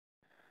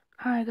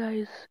Hi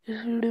guys,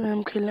 इस video में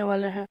हम खेलने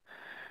वाले हैं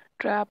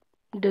ट्रैप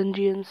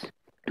डंजियंस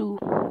 2।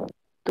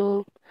 तो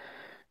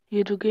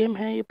ये जो गेम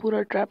है ये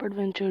पूरा ट्रैप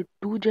एडवेंचर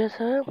 2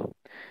 जैसा है,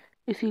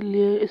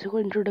 इसीलिए इसे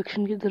कोई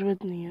इंट्रोडक्शन की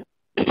ज़रूरत नहीं है।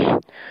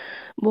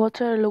 बहुत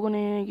सारे लोगों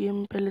ने ये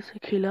गेम पहले से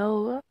खेला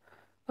होगा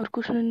और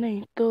कुछ ने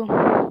नहीं, तो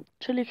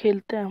चलिए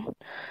खेलते हैं हम।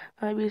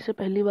 मैं भी इसे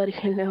पहली बार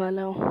खेलने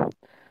वाला हूँ।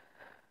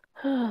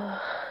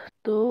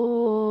 तो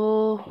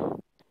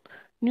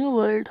न्यू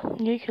वर्ल्ड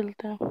ये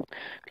खेलते हैं,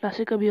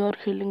 क्लासिक कभी और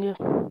खेलेंगे।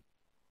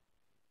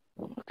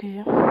 Okay,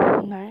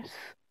 nice.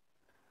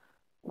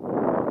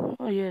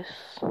 Oh yes.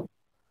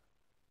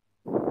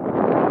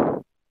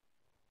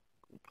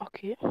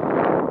 Okay.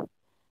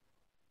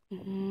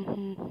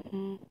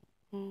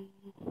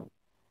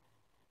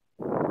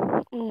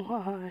 हाँ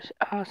हाँ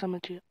हाँ,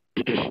 समझिए।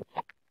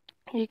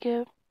 ये क्या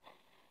है?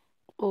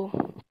 ओ,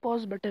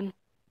 पॉज बटन।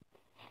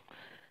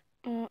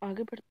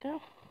 आगे बढ़ते हैं।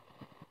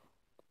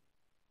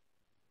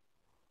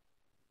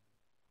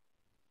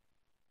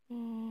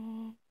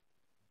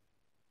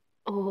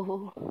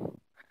 ओह,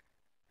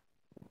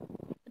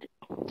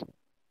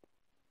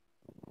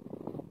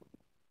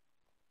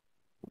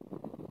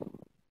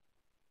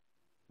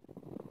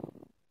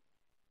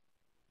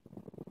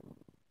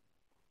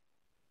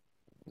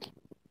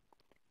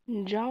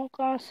 जाऊँ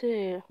कहाँ से?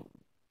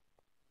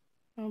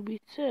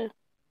 बीच से?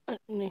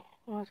 नहीं,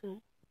 वहाँ से।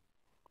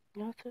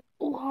 यहाँ से।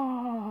 ओ हाँ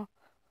हाँ हाँ।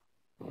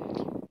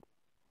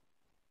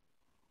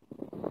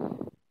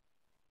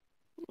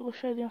 वो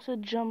शायद यहाँ से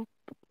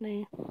जंप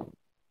नहीं।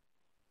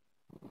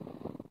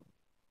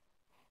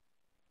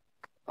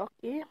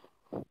 ओके,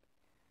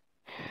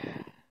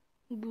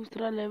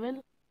 दूसरा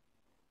लेवल,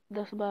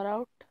 10 बार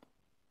आउट।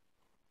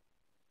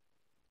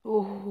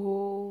 ओहो,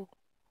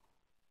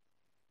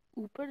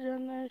 ऊपर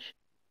जाना है।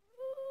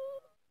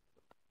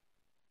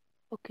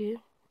 ओके,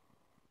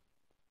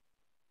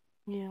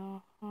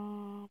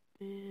 यहाँ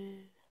पे।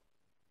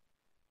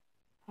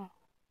 हाँ,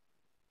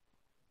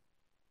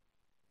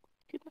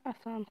 कितना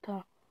आसान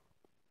था।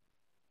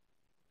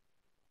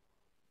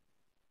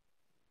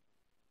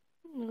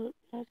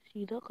 यार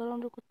सीधा करो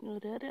तो कुछ नहीं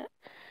रह रहा।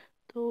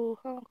 तो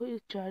हाँ, कोई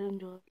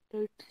चैलेंज हो।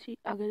 लेट्स सी,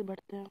 आगे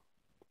बढ़ते हैं।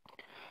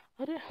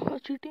 अरे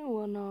चीटिंग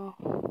हुआ ना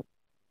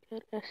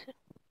यार, ऐसे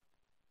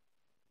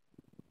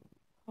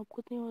अब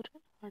कुछ नहीं हो रहा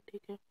है। हाँ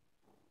ठीक है।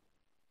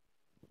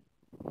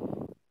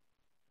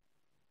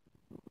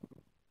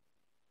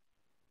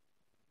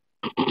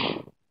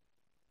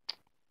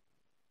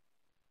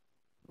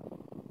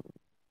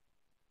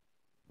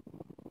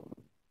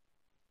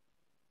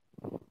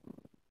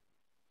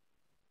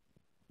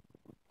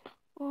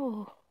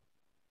 ओह,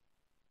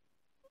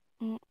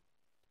 हम्म,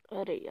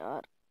 अरे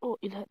यार। ओ,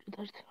 इधर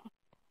इधर से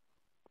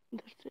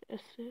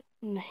ऐसे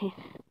नहीं।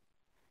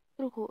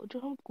 रुको, जो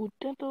हम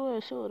कूदते हैं तो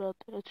ऐसे हो रहा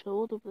था। अच्छा,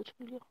 वो तो पता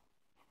चल गया।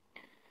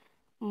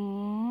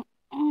 हम्म,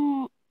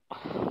 हम्म,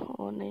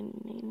 ओ नहीं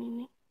नहीं नहीं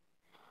नहीं।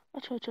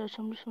 अच्छा अच्छा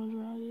अच्छा, मुझे समझ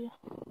में आ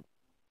गया।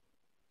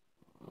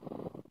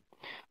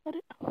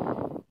 अरे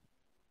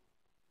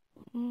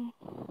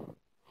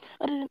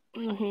अरे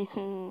नहीं,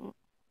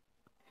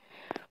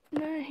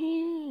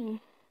 नहीं।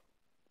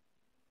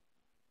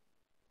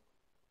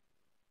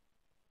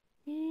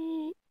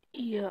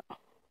 या,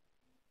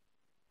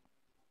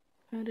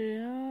 अरे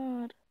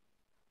यार।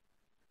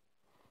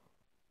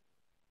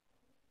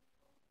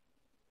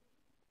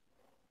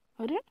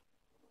 अरे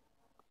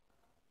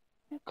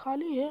ये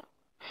खाली है।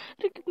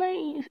 अरे कितना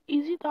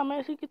इजी था, मैं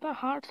ऐसे कितना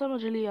हार्ड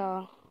समझ लिया।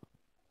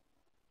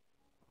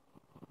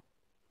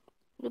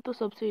 ये तो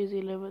सबसे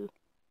इजी लेवल।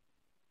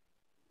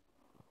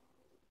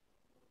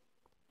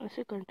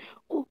 ऐसे कर।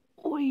 ओ,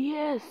 ओ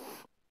यस।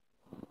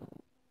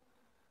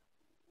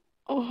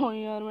 ओह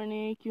यार, मैंने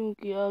ये क्यों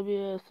किया? अब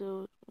ये ऐसे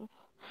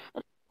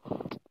अरे,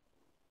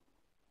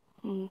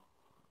 हम्म,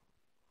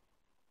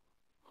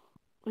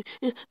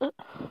 ये,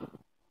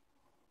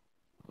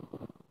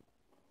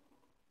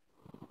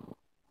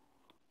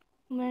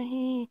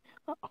 नहीं।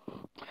 अ,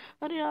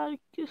 अरे यार,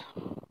 किस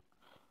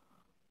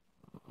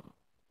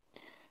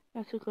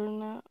ऐसे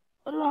करना है?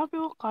 अरे वहाँ पे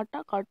वो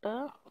काटा काटा।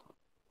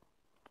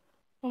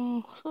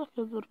 उसका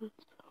क्या जरूरत है?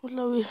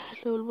 मतलब ये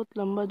लेवल बहुत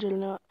लंबा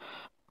चलने वाला।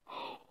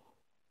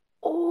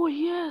 Oh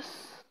yes.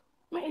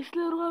 मैं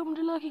इसलिए रुका,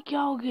 मुझे लगा कि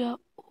क्या हो गया।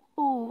 ओह,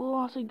 वो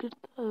वहां से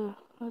गिरता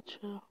है।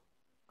 अच्छा।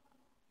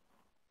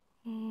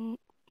 हम्म,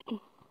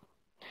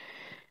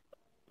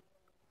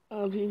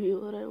 अभी भी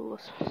हो रहा है वो।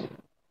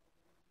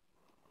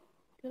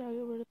 फिर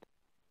आगे बढ़ते।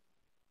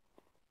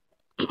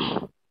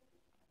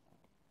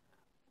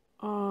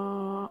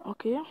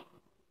 ओके।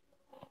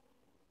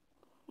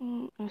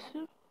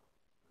 ऐसे।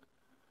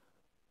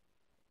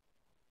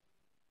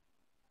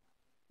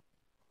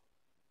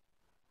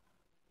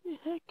 ये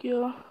है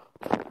क्या?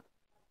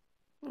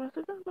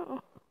 ऐसे करना?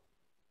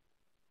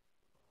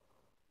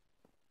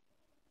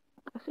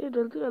 ऐसे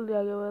जल्दी जल्दी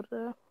आगे बढ़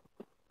रहा है।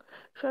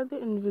 शायद ये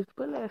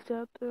इनविजिबल ऐसे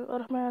आते हैं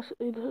और हमें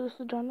ऐसे इधर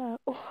से जाना है।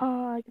 ओह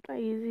हाँ, कितना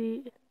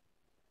इजी।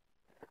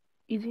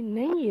 इजी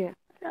नहीं है।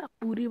 अरे आप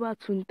पूरी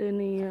बात सुनते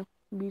नहीं है,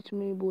 बीच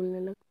में ही बोलने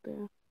लगते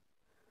हैं।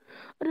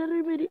 अरे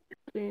अरे, मेरी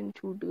ट्रेन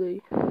छूट गई।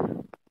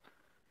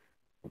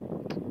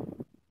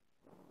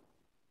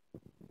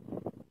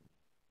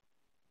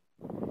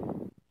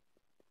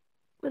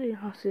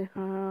 यहाँ से,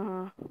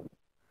 हाँ।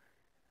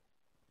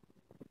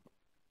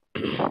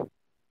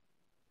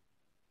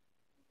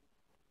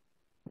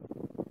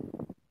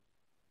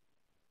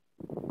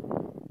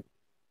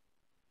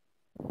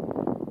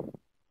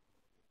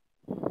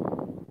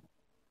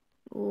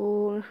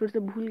 ओ, मैं फिर से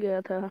भूल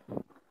गया था।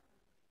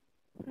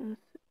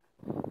 ऐसे,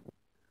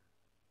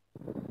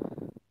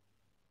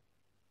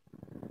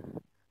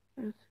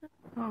 ऐसे,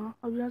 हाँ,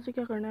 अब यहाँ से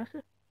क्या करना है?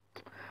 ऐसे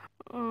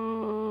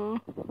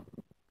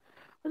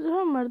जब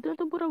हम मरते हैं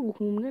तो पूरा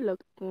घूमने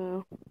लगते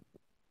हैं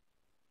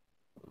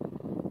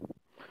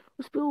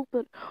उस पे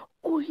ऊपर।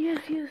 ओ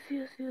yes yes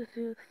yes yes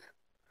yes,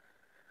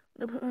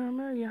 अब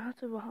हमें यहाँ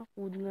से वहां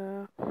कूदना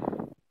है।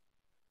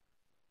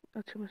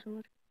 अच्छा, मैं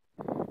समझ।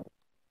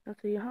 यहाँ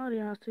से यहाँ और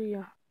यहाँ से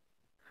यहाँ।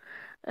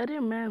 अरे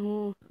मैं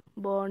हूँ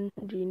बॉर्न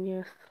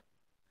जीनियस।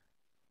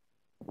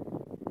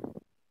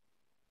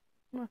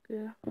 ओके,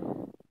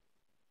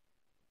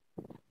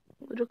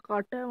 जो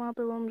काटा है वहां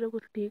पे वो मुझे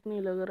कुछ ठीक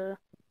नहीं लग रहा है।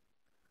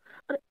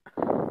 अरे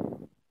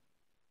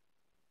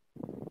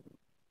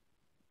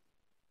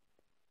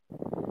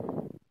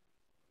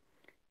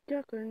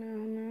क्या करना है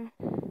हमें?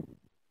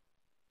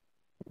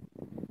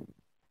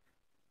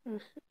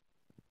 ऐसे,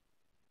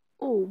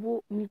 ओ वो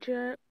नीचे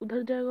है,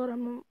 उधर जाएगा और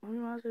हमें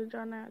वहां से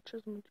जाना है। अच्छा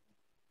समझ।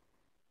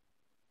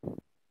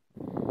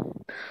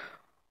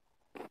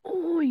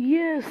 ओ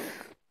यस,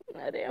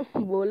 अरे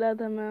बोला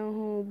था मैं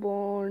हूँ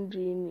बॉर्न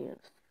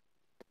जीनियस।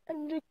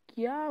 मुझे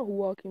क्या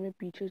हुआ कि मैं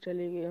पीछे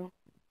चले गया?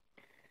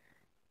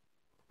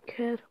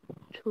 खैर,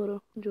 छोड़ो,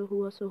 जो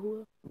हुआ सो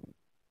हुआ।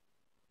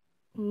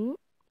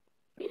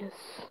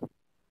 यस।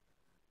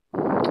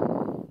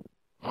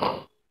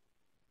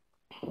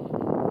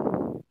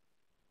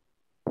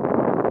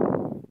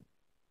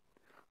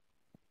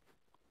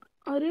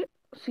 अरे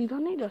सीधा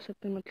नहीं जा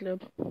सकते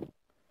मतलब,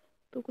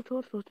 तो कुछ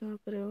और सोचना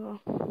पड़ेगा।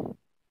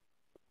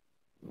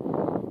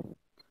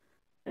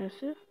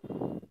 ऐसे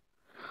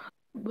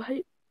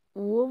भाई,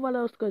 वो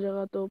वाला उसका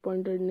जगह तो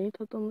पॉइंटेड नहीं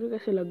था, तो मुझे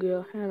कैसे लग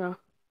गया है ना?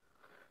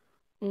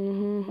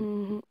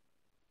 हम्म,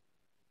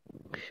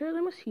 शायद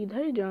हमें सीधा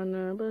ही जाना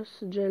है, बस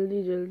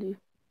जल्दी जल्दी,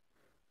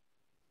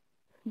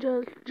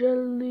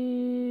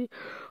 जल्दी।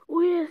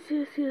 ओ yes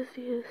yes yes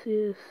yes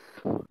yes.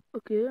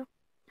 Okay,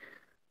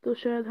 तो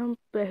शायद हम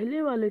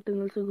पहले वाले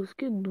टनल से घुस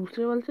के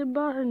दूसरे वाले से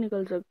बाहर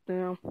निकल सकते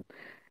हैं,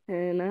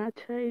 है ना?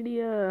 अच्छा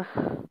आइडिया।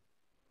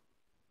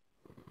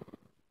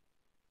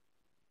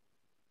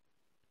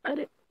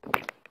 अरे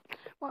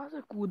वहां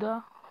से कूदा,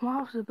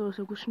 वहां से तो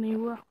उसे कुछ नहीं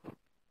हुआ,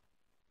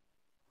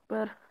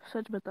 पर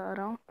सच बता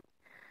रहा हूँ,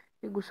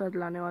 ये गुस्सा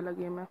दिलाने वाला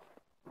गेम है।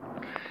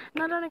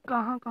 ना जाने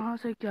कहाँ कहाँ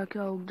से क्या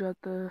क्या उग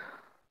जाता है।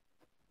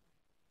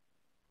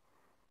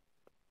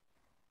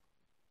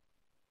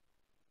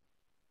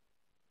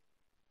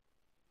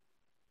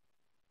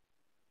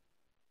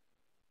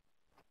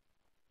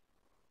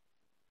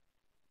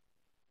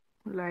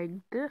 Like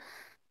this,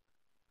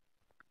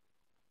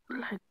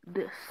 like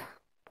this,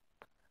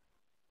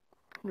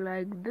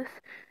 like this.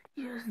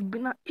 Yes,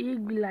 बिना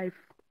एक भी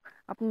लाइफ,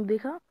 आपने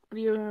देखा?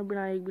 ये मैं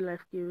बिना एक भी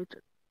लाइफ किए हुए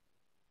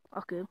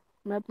ओके,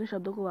 मैं अपने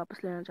शब्दों को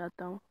वापस लेना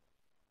चाहता हूँ।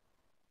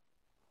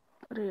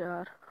 अरे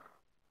यार,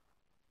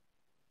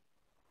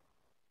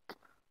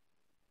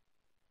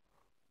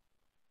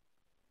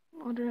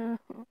 अरे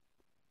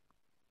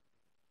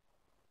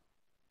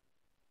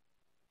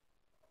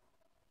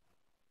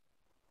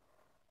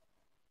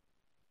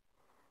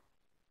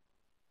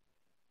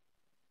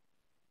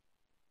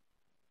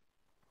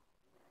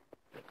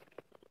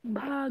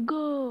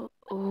भागो।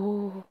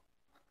 ओह,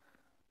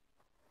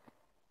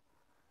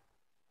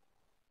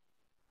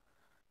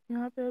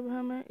 यहाँ पे अब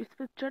हमें इस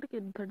पे चढ़ के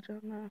इधर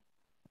जाना है।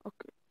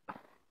 ओके,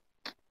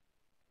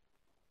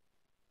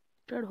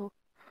 चढ़ो।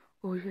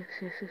 Oh yes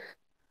yes yes.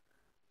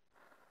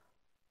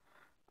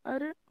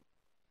 अरे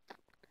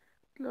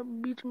मतलब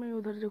बीच में ही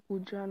उधर से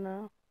कूद जाना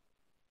है।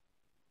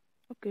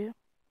 Okay,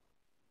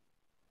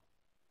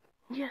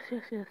 yes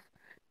yes yes.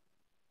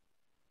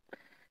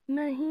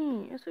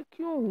 नहीं, ऐसा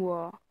क्यों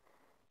हुआ?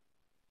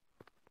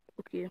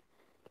 ओके,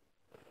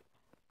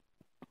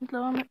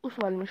 मतलब हमें उस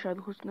वाले में शायद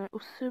घुसना है,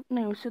 उससे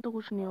नहीं, उससे तो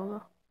कुछ नहीं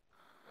होगा।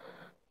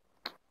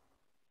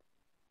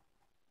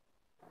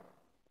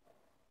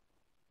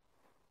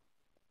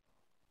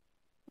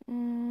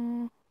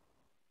 हम्म,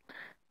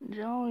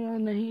 जाऊं या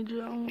नहीं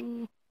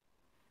जाऊं?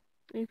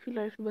 एक ही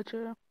लाइफ बचा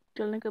है,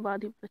 चलने के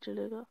बाद ही पता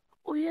चलेगा।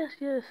 ओ यस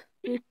यस,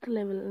 8th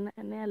लेवल,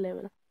 नया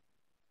लेवल।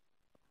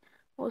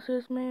 वैसे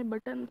इसमें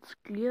बटन्स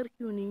क्लियर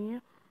क्यों नहीं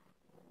है?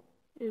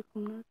 एक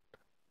मिनट।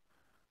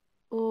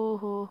 ओ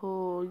हो,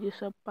 ये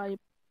सब पाइप,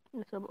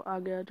 ये सब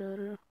आगे आ जा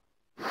रहा है।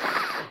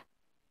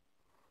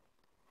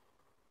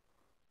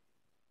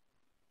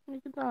 ये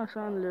कितना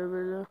आसान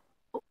लेवल है।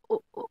 ओ ओ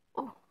ओ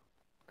ओ,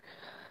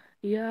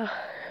 या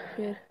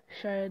फिर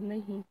शायद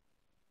नहीं,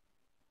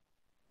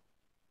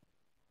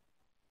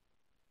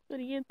 पर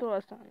ये तो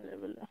आसान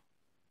लेवल है।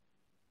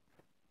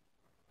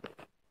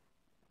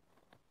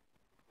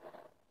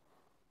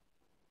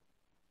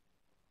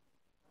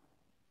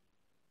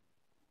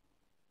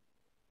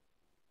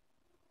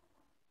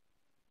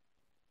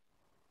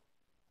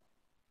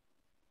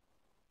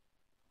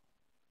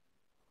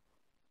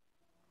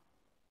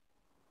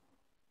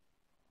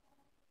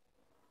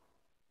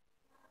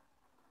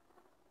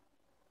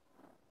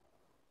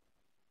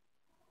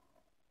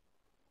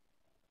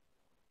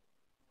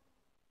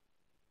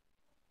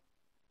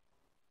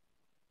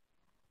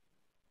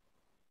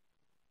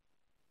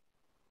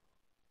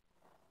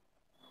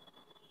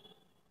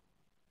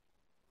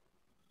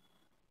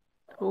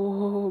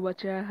 ओहो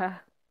बचा है।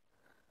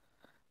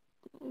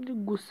 मुझे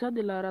गुस्सा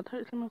दिला रहा था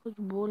इसलिए मैं कुछ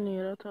बोल नहीं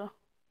रहा था।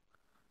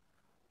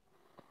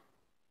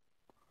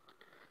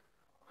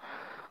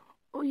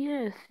 ओ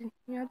यस,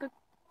 यहाँ तक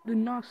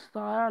दुनिया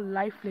सारा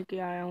लाइफ लेके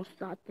आया हूँ,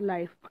 7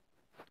 लाइफ।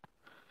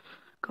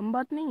 कम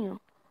बात नहीं है।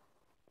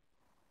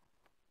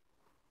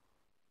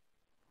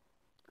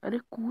 अरे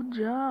कूद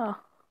जा।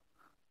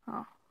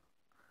 हाँ।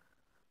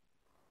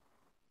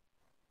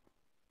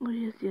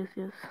 Yes yes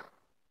yes.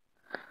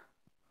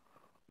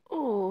 ओ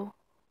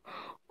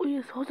ओ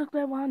यस, हो सकता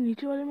है वहाँ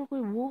नीचे वाले में कोई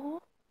वो हो।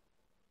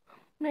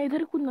 मैं इधर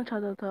ही कूदना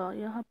चाहता था,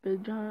 यहाँ पे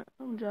जहाँ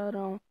जा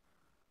रहा हूँ।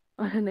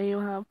 अरे नहीं,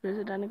 वहाँ फिर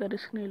से जाने का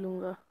रिस्क नहीं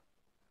लूंगा।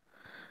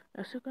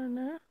 ऐसे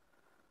करना है।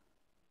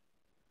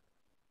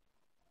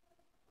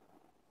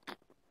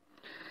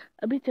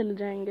 अभी चले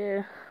जाएंगे,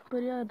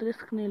 पर यार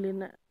रिस्क नहीं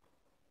लेना है।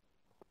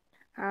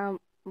 हाँ,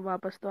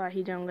 वापस तो आ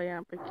ही जाऊंगा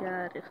यहाँ पे,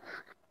 क्या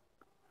रिस्क।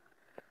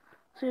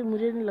 सिर्फ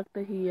मुझे नहीं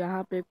लगता कि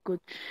यहाँ पे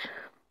कुछ।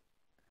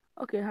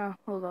 ओके हाँ,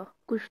 होगा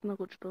कुछ ना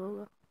कुछ तो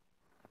होगा।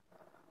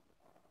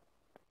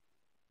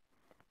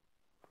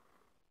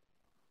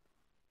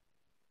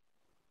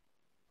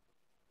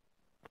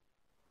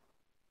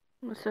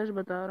 मैं सच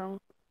बता रहा हूँ,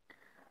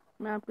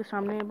 मैं आपके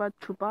सामने ये बात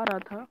छुपा रहा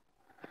था,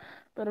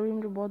 पर अभी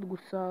मुझे बहुत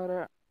गुस्सा आ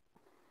रहा है।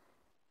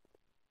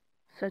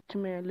 सच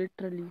में,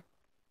 लिटरली,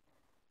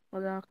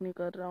 मजाक नहीं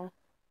कर रहा हूँ।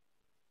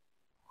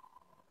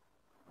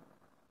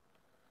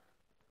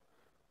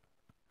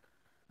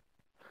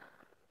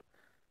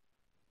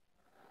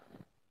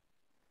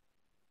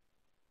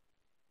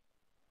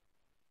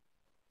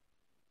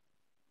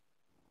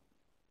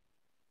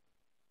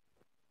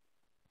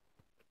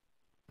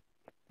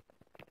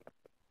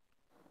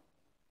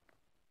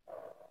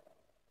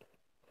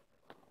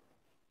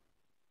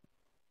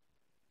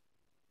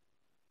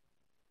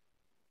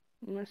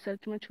 मैं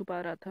सच में छुपा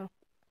रहा था,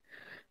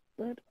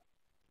 पर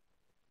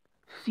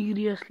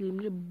सीरियसली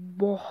मुझे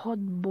बहुत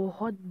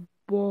बहुत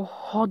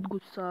बहुत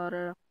गुस्सा आ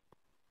रहा है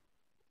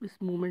इस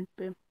मोमेंट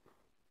पे।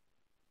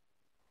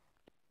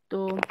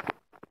 तो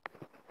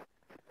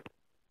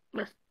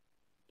बस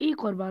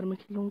एक और बार मैं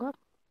खेलूंगा,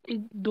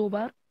 एक दो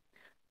बार।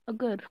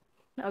 अगर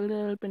अगले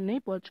लेवल पे नहीं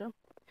पहुंचा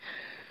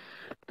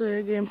तो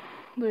ये गेम,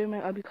 तो ये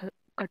मैं अभी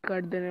कट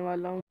कर देने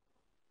वाला हूँ।